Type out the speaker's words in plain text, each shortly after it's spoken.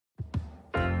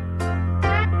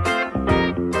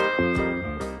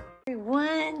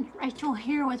Rachel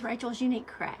here with Rachel's Unique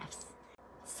Crafts.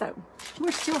 So,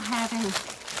 we're still having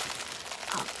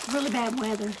really bad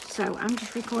weather, so I'm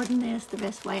just recording this the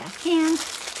best way I can.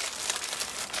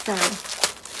 So,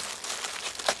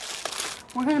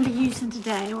 we're going to be using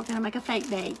today, we're going to make a fake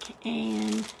bake,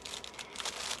 and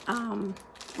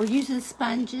we're using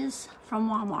sponges from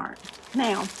Walmart.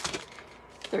 Now,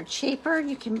 they're cheaper.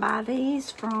 You can buy these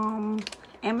from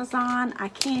Amazon. I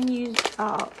can use,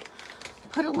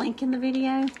 put a link in the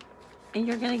video, and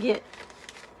you're going to get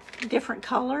different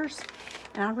colors.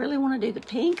 And I really want to do the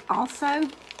pink also,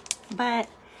 but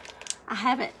I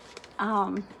haven't,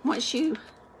 once you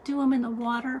do them in the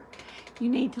water, you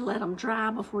need to let them dry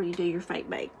before you do your fake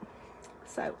bake.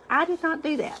 So I did not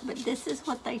do that, but this is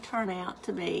what they turn out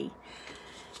to be.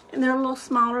 And they're a little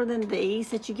smaller than these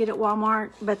that you get at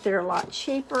Walmart, but they're a lot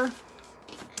cheaper.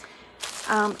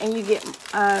 And you get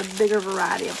a bigger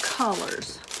variety of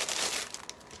colors.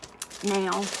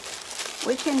 Now,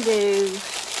 we can do,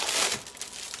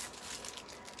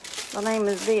 the name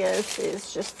of this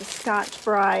is just the Scotch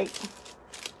Brite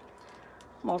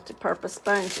multi-purpose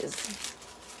sponges.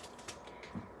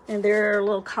 And they're a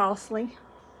little costly.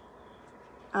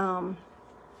 And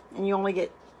you only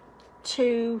get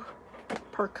 2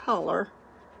 per color.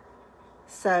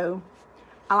 So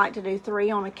I like to do 3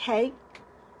 on a cake.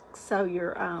 So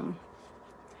you're gonna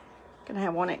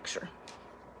have 1 extra.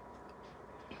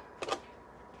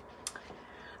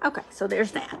 Okay, so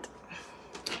there's that.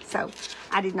 So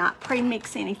I did not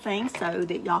pre-mix anything so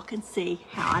that y'all can see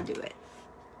how I do it.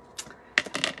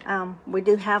 We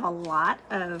do have a lot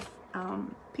of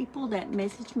people that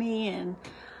message me and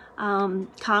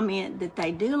comment that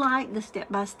they do like the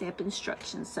step-by-step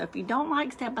instructions. So if you don't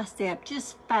like step-by-step,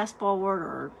 just fast forward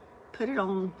or put it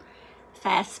on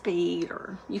fast speed,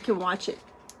 or you can watch it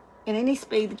in any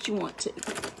speed that you want to.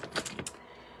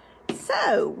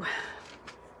 So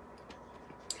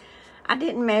I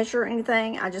didn't measure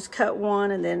anything. I just cut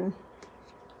one and then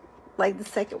laid the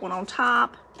second one on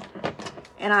top.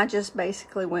 And I just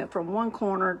basically went from one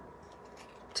corner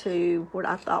to what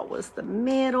I thought was the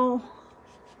middle.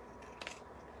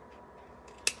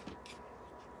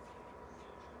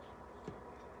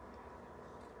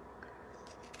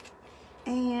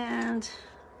 And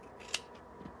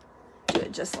do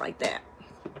it just like that.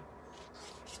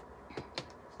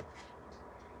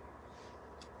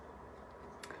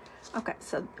 Okay,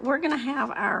 so we're gonna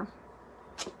have our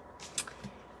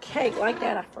cake like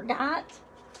that. I forgot.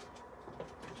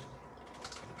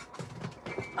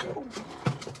 Oh.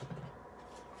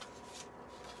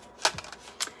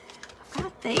 I've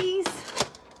got these.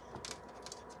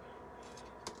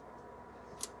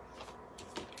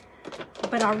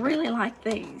 But I really like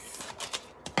these.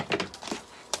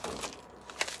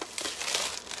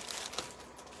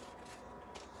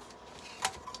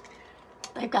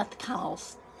 They've got the kind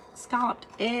of scalloped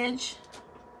edge.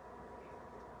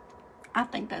 I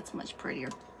think that's much prettier.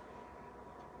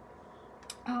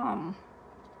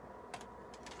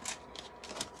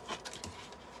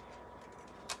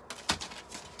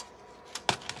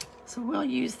 So we'll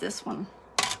use this one.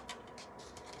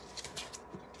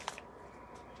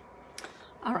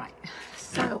 All right,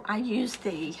 so I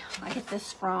get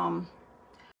this from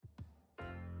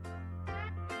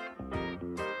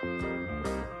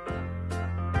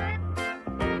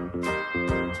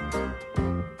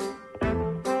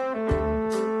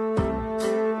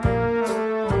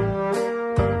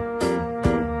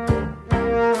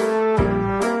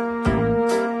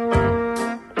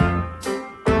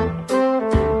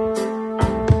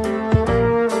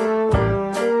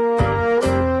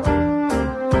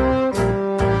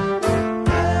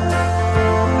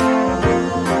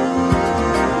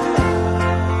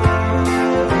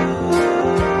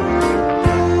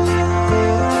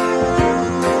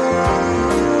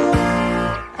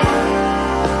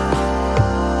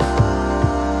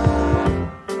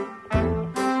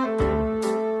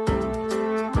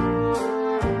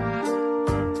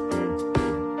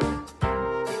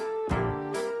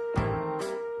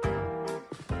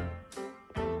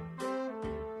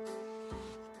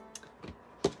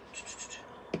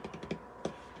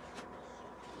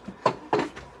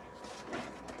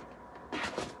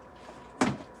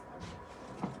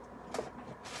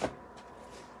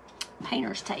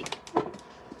painter's tape.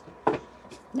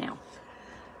 Now,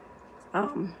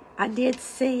 I did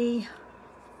see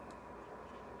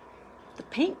the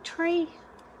pink tree,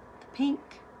 the pink,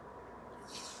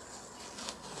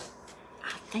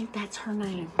 I think that's her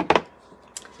name.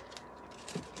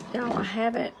 Y'all, I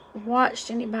haven't watched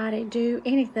anybody do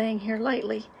anything here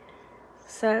lately,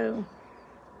 so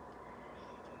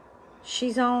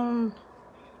she's on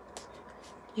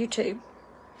YouTube.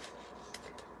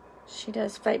 She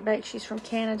does fake bake. She's from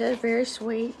Canada. Very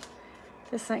sweet.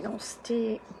 This ain't gonna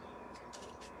stick.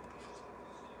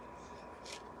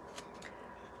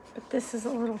 But this is a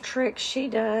little trick she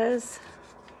does.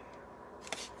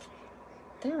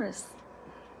 There is...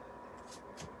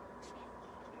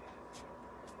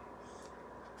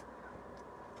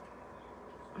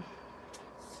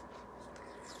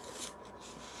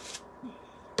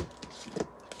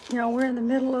 You know, we're in the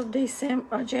middle of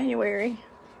January.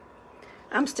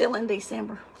 I'm still in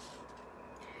December.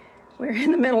 We're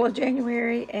in the middle of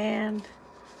January and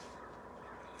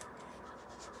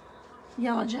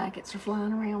yellow jackets are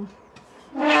flying around.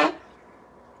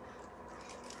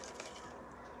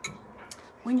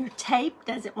 When your tape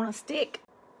doesn't want to stick,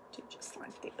 do just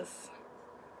like this.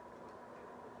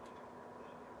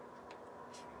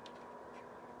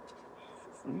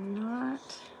 This is not...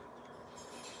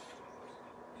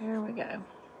 There we go.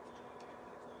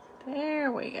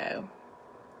 There we go.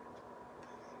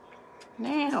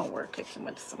 Now we're cooking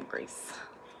with some grease.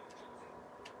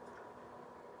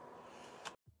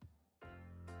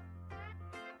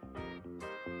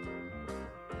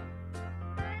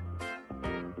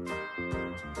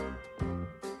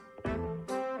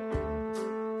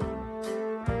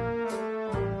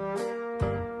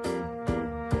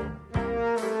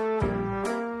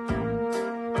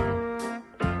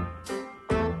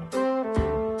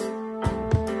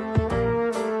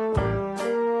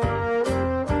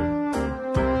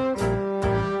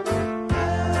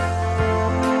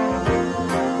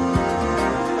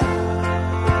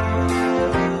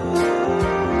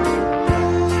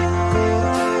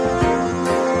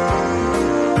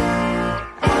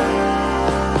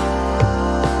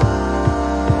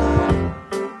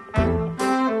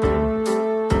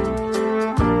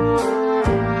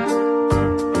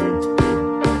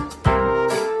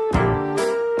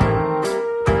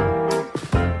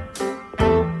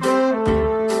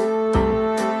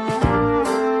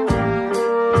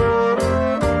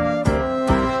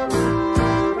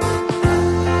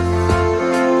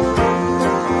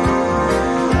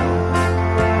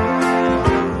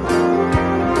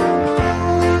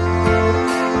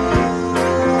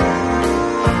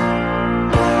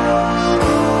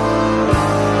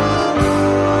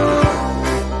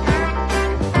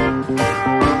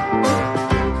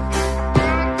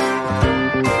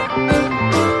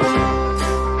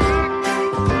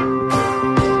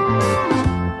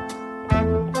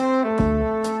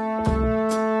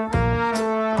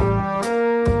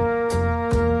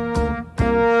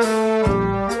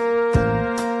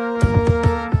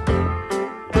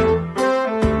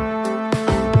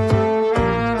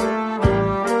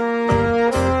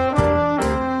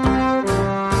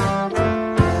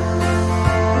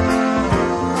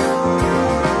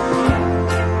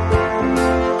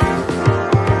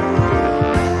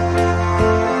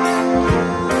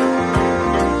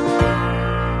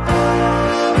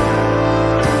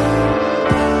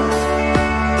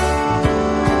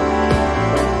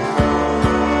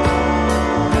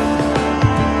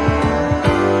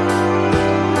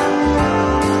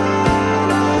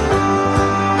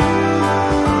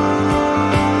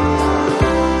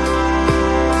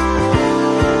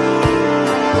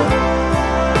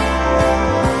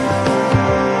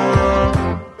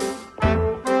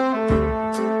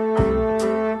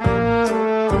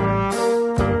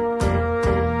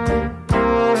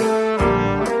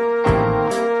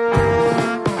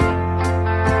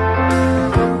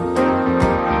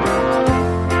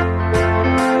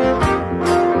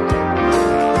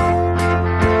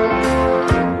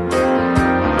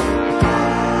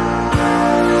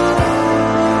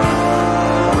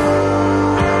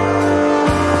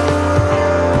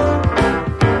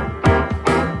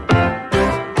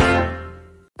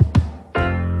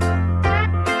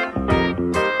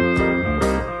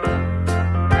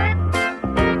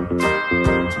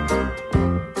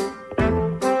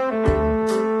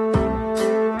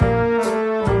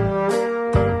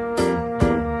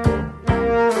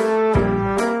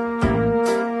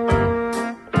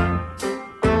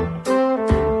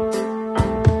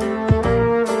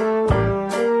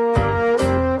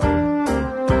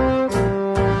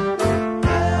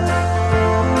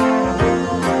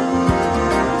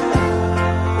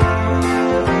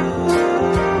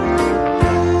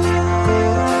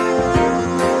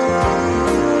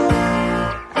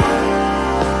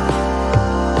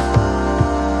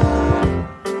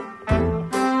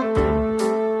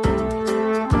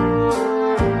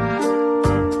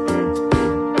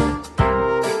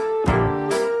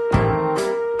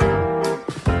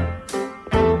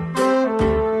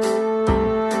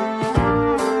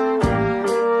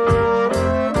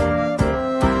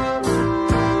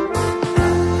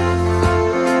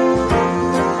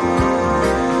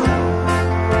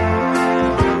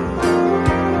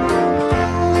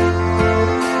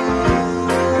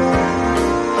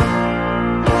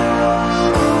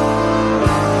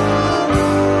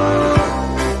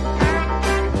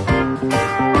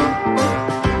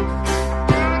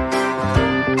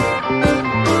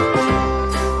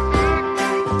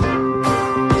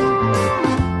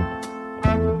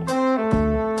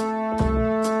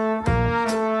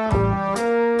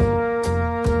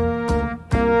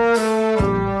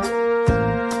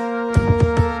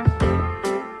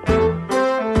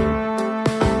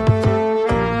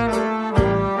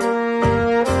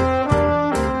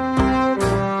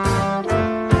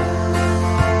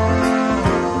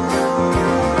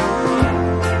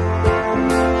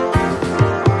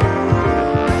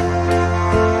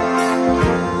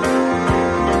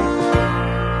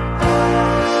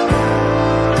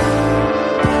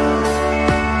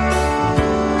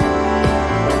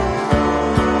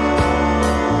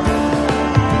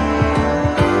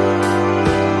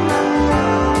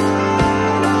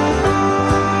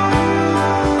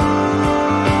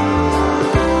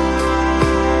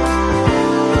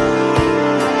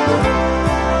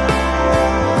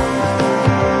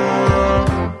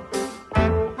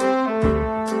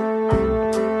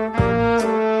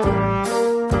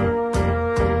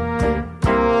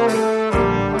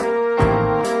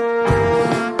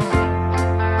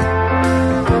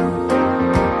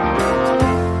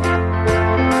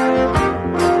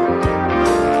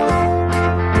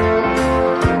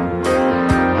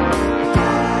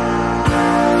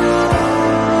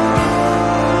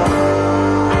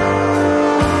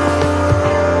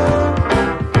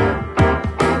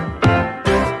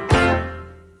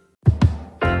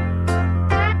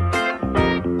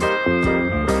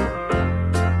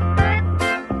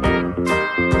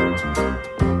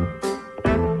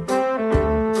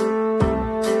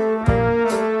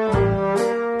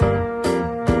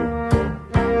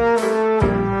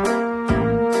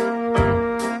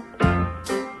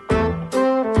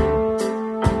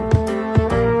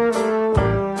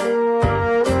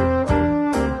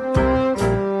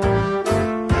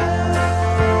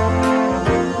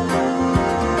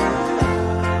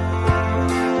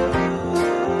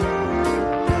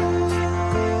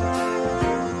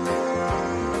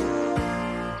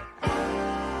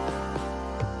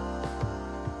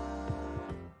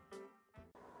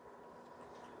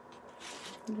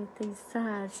 these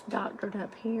sides doctored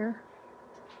up here.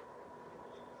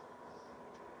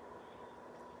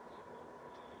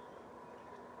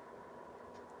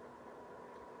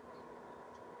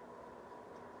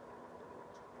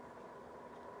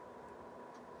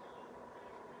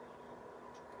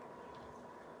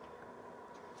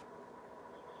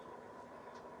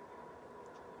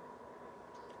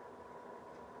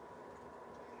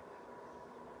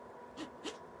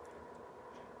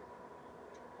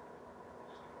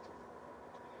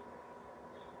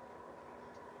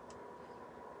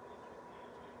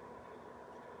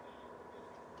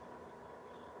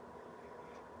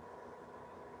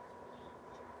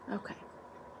 Okay,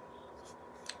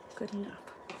 good enough.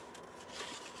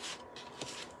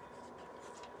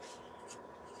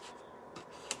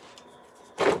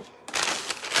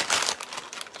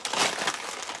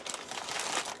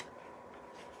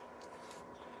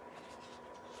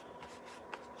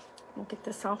 I'll get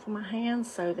this off of my hands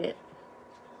so that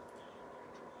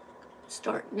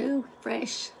start new,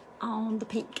 fresh on the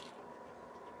pink.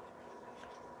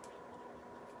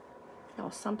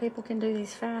 Y'all, some people can do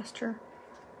these faster.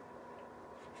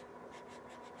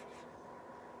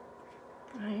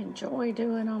 I enjoy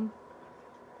doing them.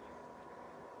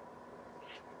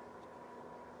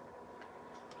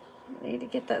 I need to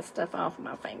get that stuff off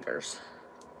my fingers.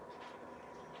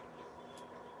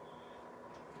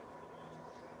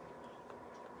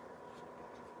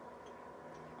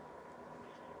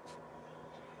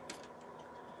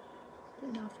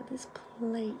 Get off of this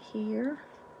plate here.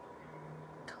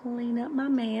 Clean up my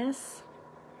mess.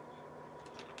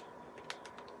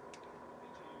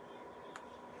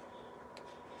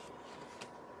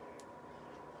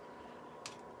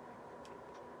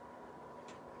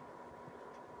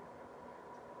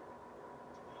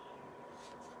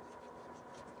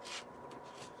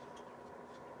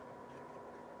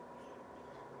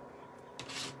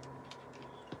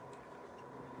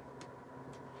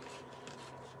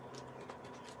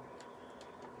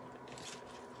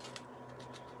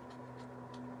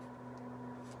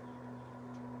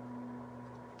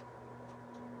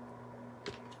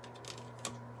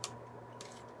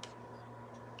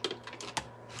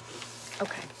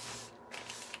 Okay.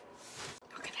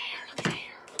 Look at there, look at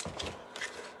there.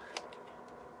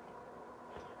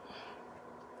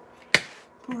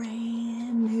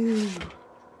 Brand new.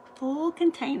 Full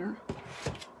container.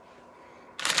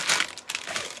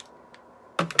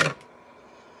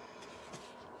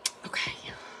 Okay.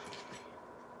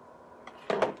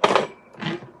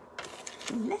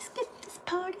 Let's get this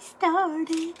party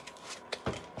started.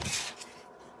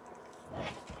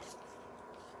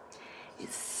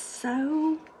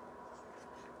 So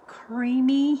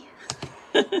creamy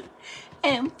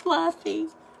and fluffy.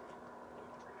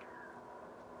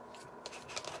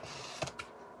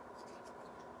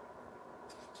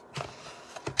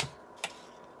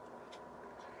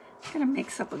 I'm gonna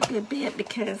mix up a good bit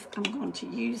because I'm going to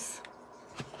use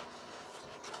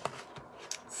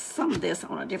some of this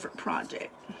on a different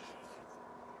project.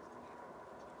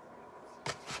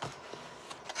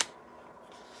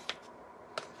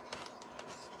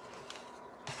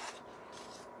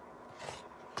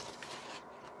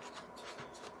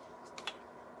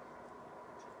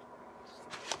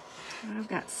 I've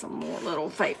got some more little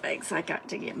fake bakes I got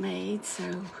to get made, so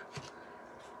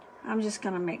I'm just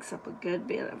going to mix up a good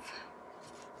bit of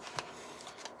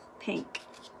pink.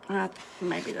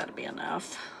 Maybe that'll be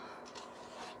enough.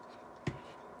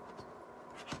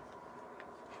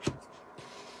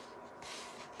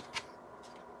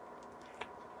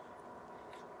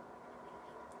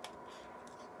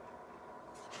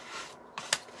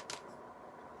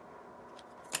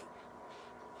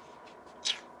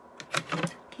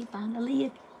 Find the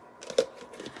lid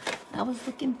I was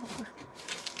looking for.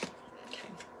 Okay.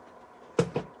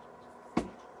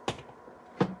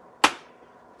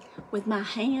 With my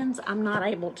hands, I'm not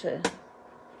able to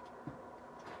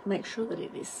make sure that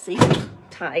it is sealed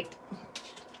tight.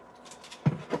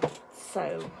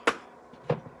 So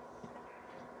I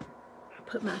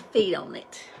put my feet on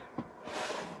it.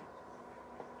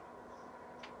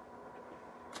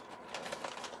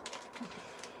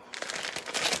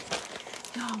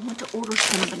 I want to order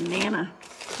some banana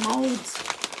molds.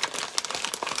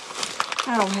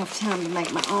 I don't have time to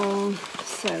make my own,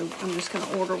 so I'm just going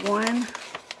to order one.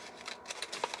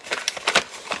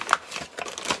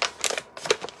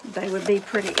 They would be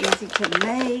pretty easy to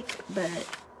make, but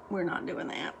we're not doing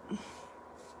that.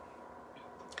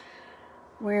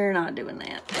 We're not doing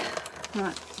that.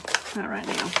 Not right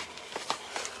now.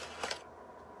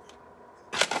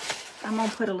 I'm going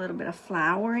to put a little bit of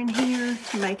flour in here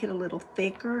to make it a little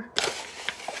thicker.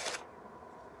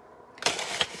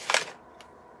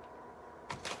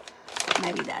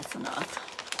 enough.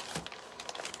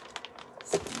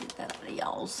 So get that out of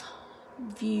y'all's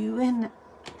view. And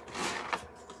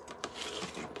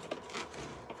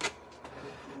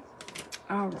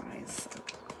all right, so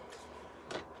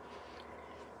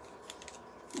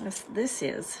this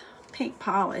is pink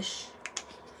polish.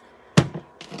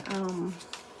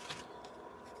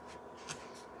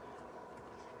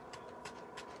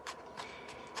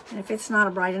 And if it's not a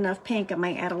bright enough pink, I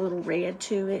may add a little red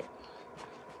to it.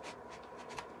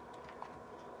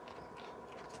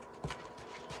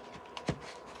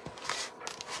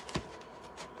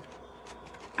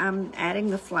 I'm adding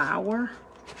the flour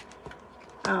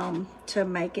to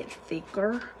make it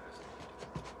thicker.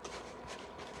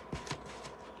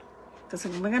 Because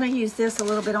I'm going to use this a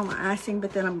little bit on the icing,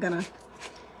 but then I'm going to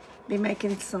be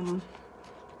making some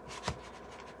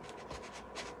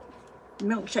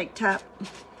milkshake type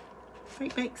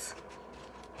fake bakes.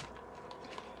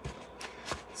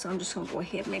 So I'm just going to go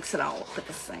ahead and mix it all up at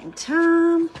the same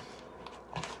time.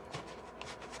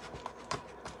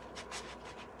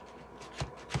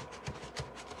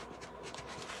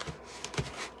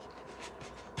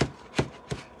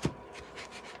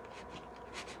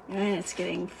 And it's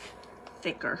getting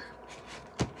thicker.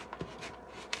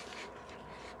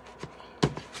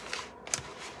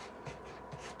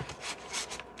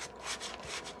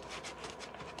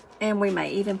 And we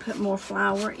may even put more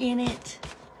flour in it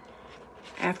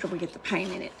after we get the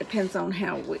paint in it. Depends on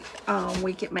how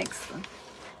weak it makes the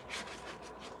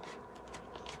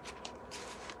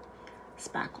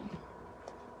spackle.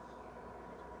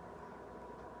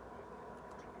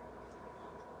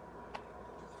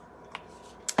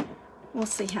 We'll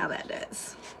see how that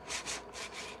does.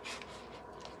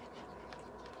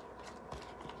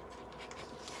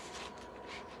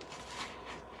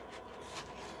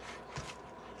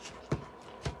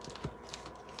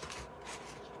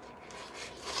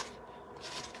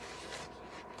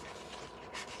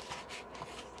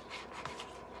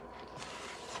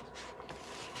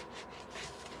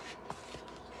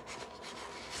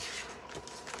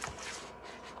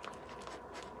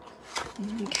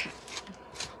 Okay.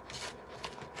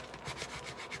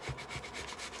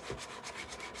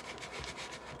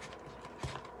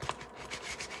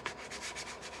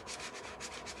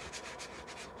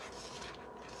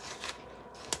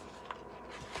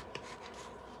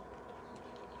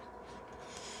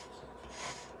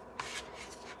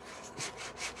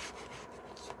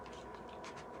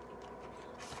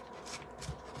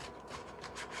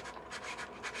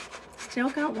 Still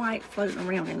got white floating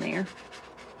around in there.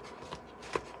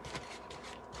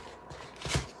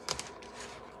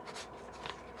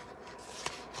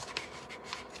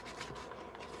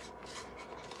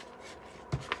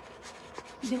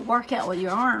 You can work out with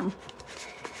your arm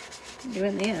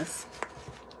doing this.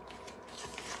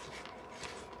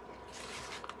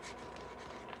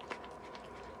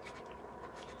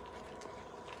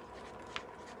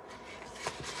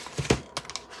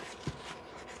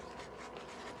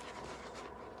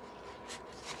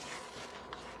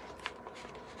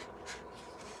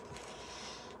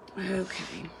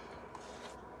 Okay.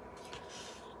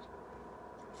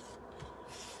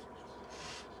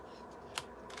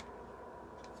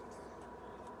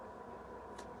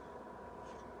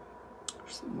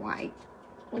 Some white.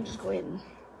 We'll just go ahead and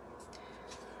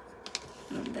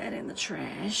put that in the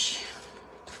trash.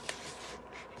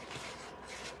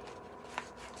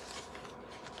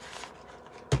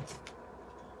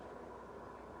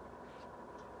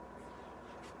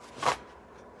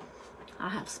 I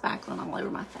have spackling all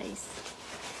over my face.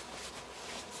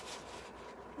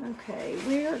 Okay,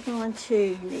 we're going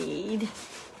to need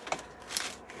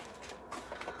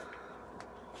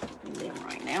them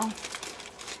right now.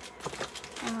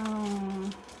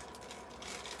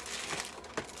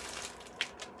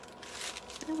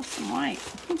 That was some white.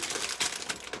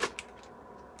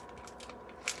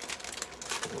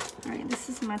 All right, this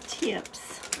is my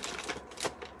tips.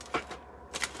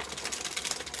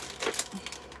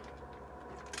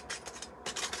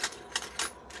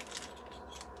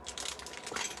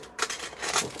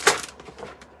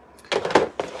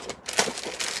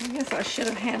 I guess I should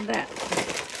have had that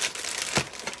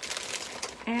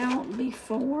out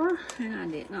before, and I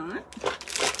did not.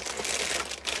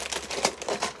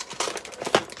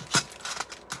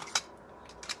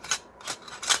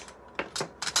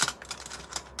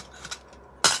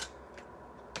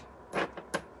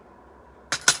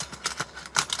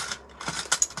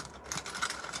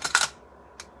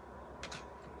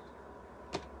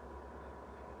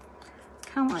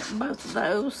 Kind of like both of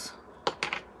those.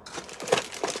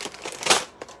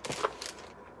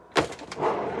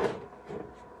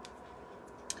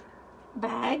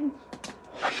 Bag.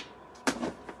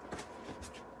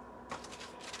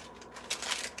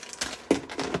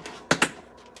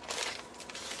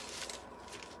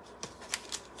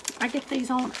 I get these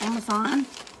on Amazon.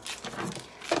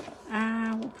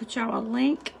 I will put y'all a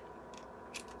link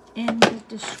in the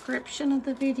description of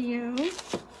the video.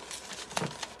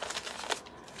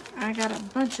 I got a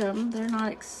bunch of them. They're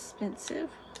not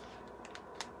expensive.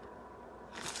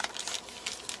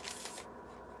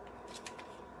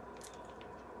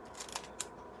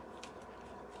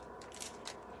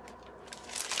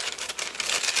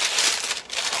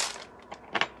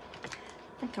 I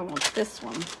think I want this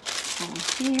one on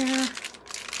here.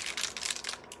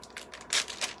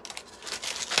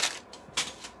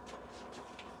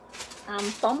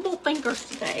 Fumble fingers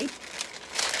today.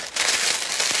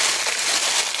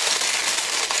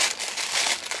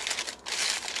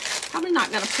 Probably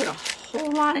not gonna put a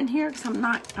whole lot in here because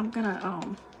I'm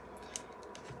gonna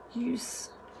use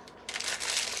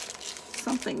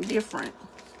something different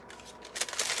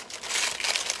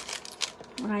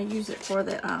when I use it for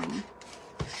the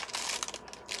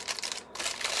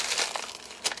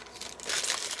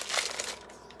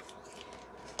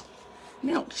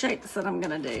milkshakes that I'm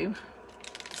gonna do.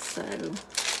 So I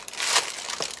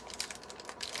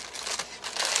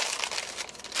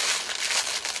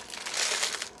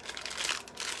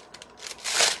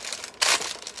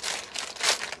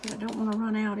don't want to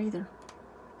run out either.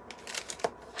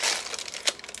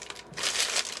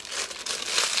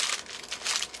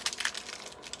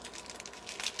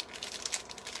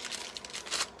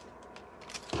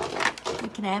 We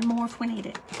can add more if we need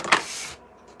it.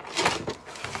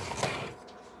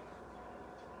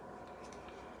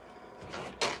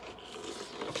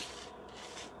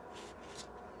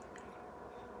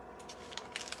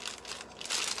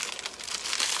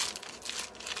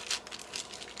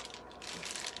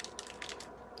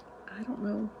 I don't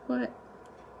know what.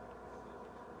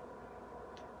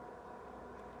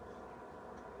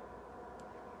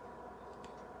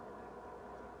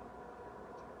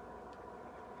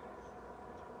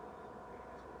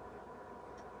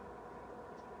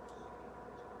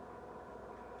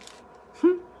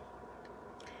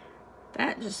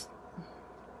 That just.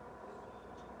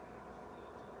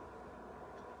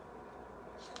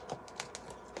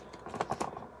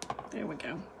 There we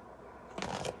go.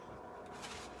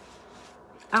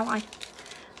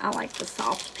 I like the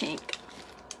soft pink.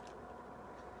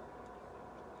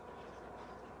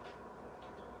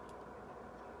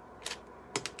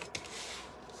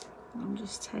 I'm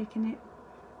just taking it.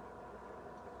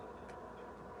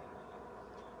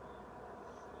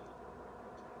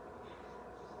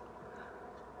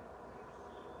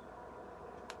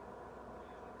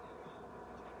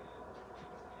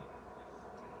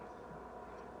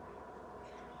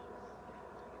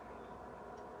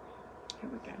 Here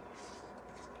we go.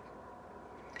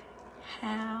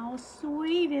 How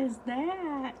sweet is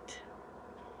that?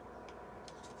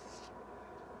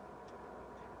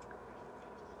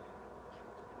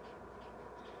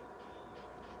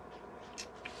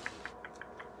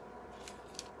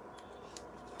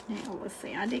 Now, let's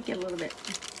see. I did get a little bit.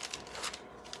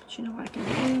 But you know what I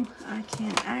can do? I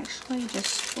can actually just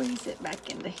squeeze it back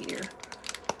into here.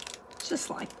 Just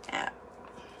like that.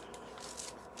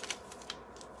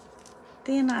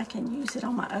 Then I can use it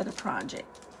on my other project.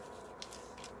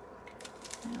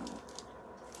 Now,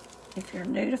 if you're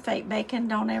new to fake baking,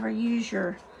 don't ever use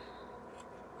your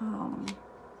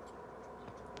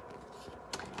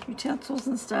utensils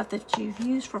and stuff that you've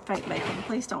used for fake baking.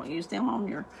 Please don't use them on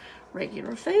your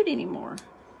regular food anymore.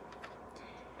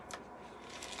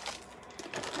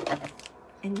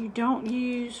 And you don't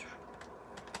use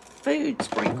food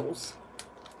sprinkles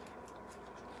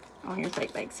on your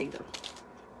fake bakes either.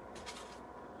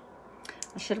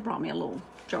 I should have brought me a little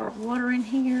jar of water in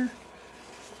here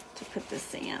to put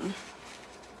this in.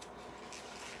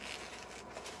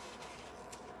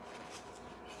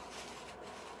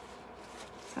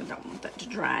 So I don't want that to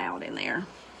dry out in there.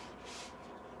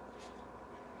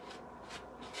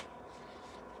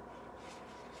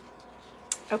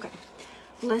 Okay,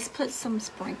 let's put some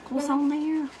sprinkles on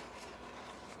there.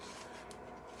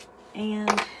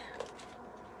 And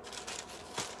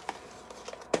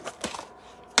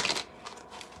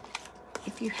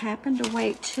if you happen to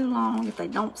wait too long, if they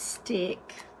don't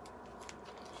stick,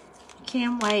 you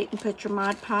can wait and put your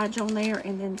Mod Podge on there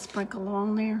and then sprinkle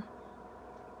on there.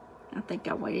 I think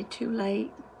I waited too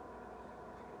late,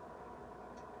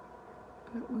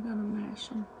 but we're gonna mash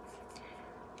them.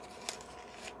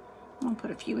 I'm gonna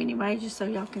put a few anyway, just so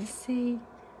y'all can see.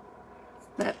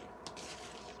 But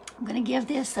I'm gonna give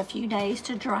this a few days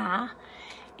to dry,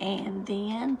 and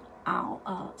then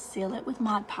I'll seal it with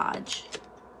Mod Podge.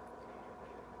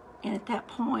 And at that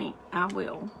point, I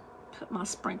will put my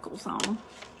sprinkles on.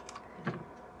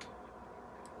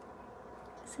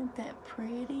 Isn't that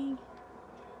pretty?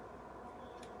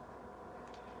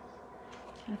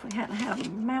 And if we hadn't had a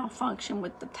malfunction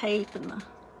with the tape and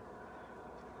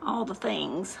all the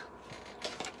things.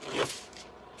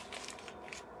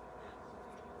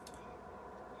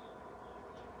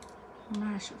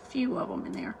 Mash a few of them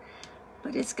in there,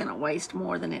 but it's gonna waste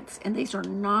more than and these are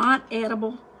not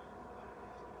edible.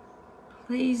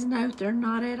 Please note they're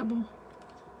not edible.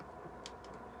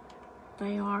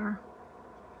 They are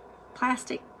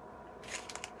plastic.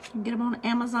 You can get them on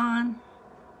Amazon.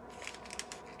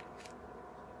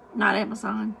 Not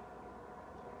Amazon.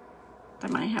 They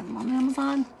might have them on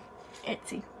Amazon.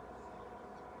 Etsy.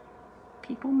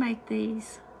 People make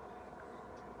these.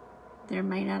 They're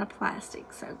made out of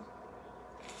plastic, so.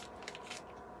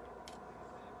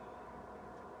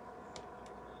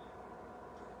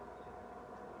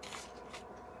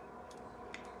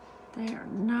 They are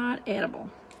not edible.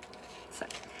 So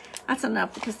that's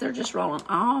enough because they're just rolling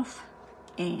off.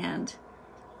 And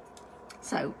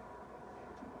so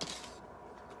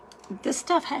this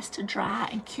stuff has to dry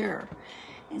and cure.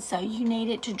 And so you need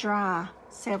it to dry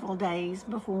several days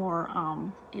before,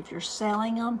 if you're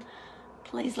selling them,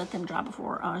 please let them dry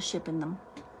before shipping them.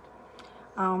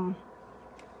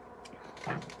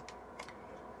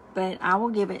 But I will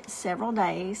give it several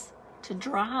days to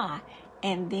dry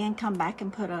and then come back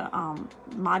and put a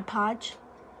Mod Podge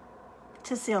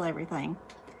to seal everything.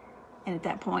 And at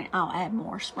that point, I'll add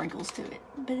more sprinkles to it.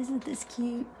 But isn't this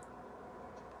cute?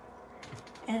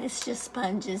 And it's just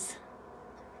sponges.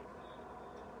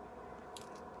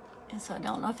 And so I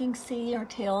don't know if you can see or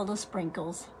tell the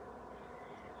sprinkles.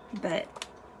 But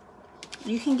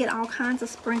you can get all kinds of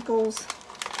sprinkles.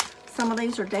 Some of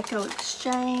these are Deco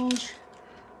Exchange.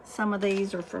 Some of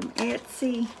these are from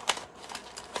Etsy.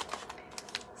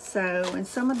 So, and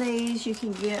some of these you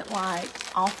can get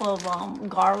like off of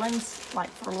garlands, like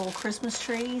for little Christmas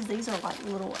trees. These are like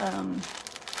little,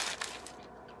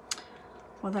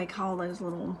 what do they call those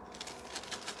little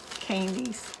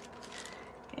candies?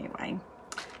 Anyway,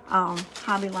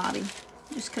 Hobby Lobby.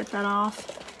 Just cut that off.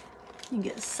 You can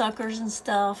get suckers and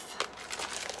stuff.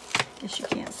 Guess you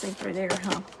can't see through there,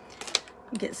 huh?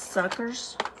 You get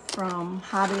suckers from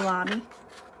Hobby Lobby.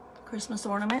 Christmas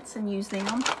ornaments, and use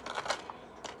them.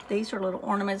 These are little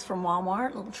ornaments from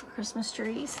Walmart, little Christmas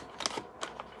trees.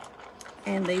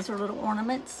 And these are little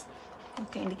ornaments, little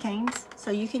candy canes.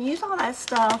 So you can use all that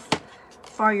stuff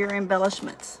for your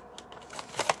embellishments.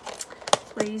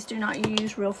 Please do not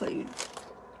use real food.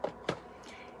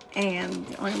 And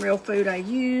the only real food I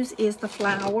use is the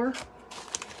flour.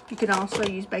 You can also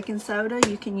use baking soda.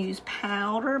 You can use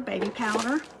powder, baby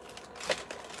powder.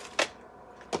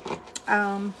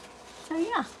 So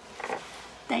yeah.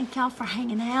 Thank y'all for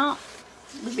hanging out.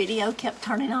 The video kept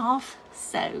turning off,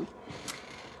 so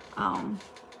I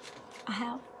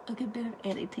have a good bit of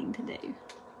editing to do.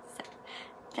 So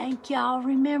thank y'all.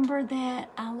 Remember that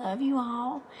I love you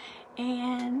all,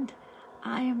 and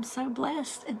I am so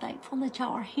blessed and thankful that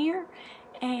y'all are here,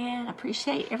 and I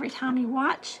appreciate every time you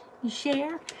watch, you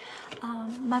share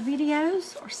my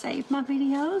videos, or save my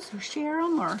videos, or share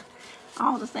them, or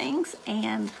all the things.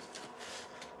 And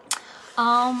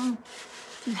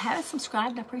if you haven't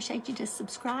subscribed, I appreciate you to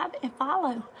subscribe and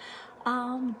follow.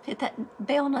 Hit that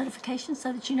bell notification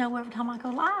so that you know every time I go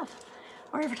live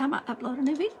or every time I upload a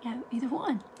new video, either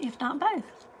one, if not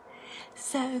both.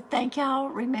 So thank y'all.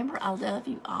 Remember, I love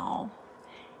you all.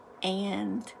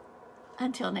 And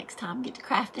until next time, get to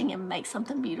crafting and make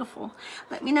something beautiful.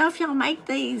 Let me know if y'all make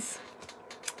these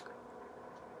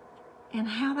and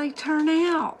how they turn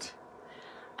out.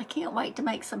 I can't wait to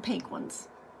make some pink ones.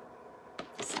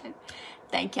 So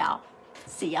thank y'all.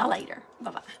 See y'all later.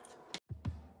 Bye-bye.